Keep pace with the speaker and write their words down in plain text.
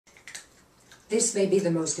This may be the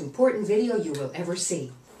most important video you will ever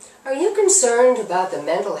see. Are you concerned about the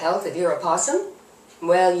mental health of your opossum?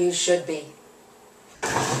 Well, you should be.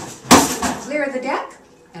 Clear the deck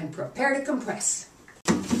and prepare to compress.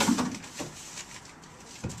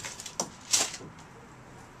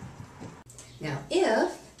 Now,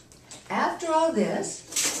 if, after all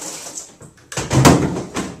this,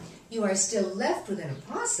 you are still left with an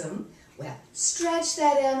opossum, well, stretch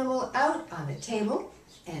that animal out on a table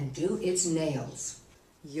and do its nails.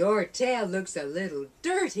 Your tail looks a little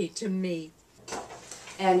dirty to me.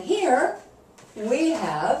 And here we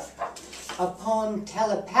have a poem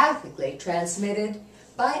telepathically transmitted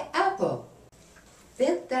by Apple.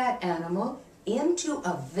 Fit that animal into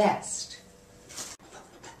a vest.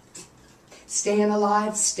 Staying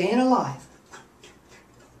alive, staying alive.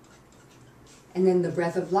 And then the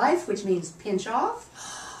breath of life, which means pinch off.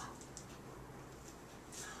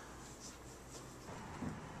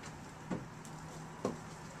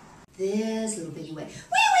 This little bitty way. Wee,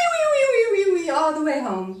 wee, wee, wee, wee, wee, wee, all the way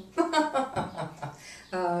home.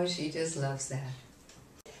 Oh, she just loves that.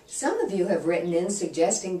 Some of you have written in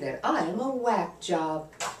suggesting that I'm a whack job.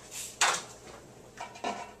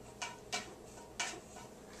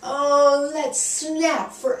 Oh, let's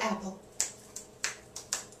snap for Apple.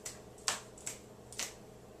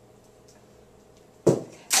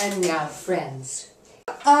 And now, friends.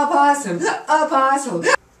 Opossum, opossum.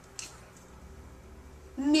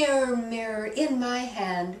 Mirror, mirror in my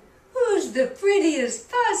hand, who's the prettiest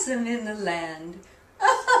possum in the land?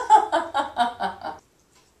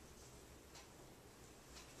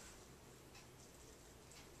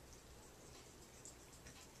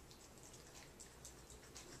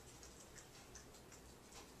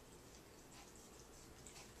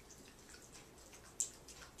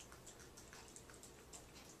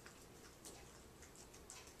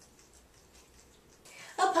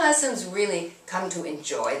 Opossums really come to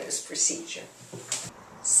enjoy this procedure.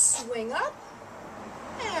 Swing up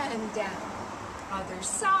and down. Other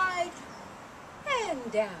side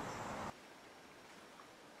and down.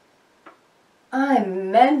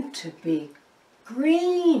 I'm meant to be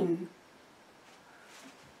green.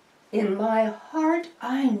 In my heart,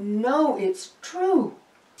 I know it's true.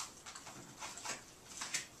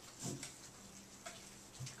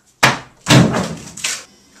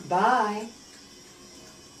 Bye.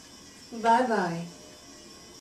 Bye-bye.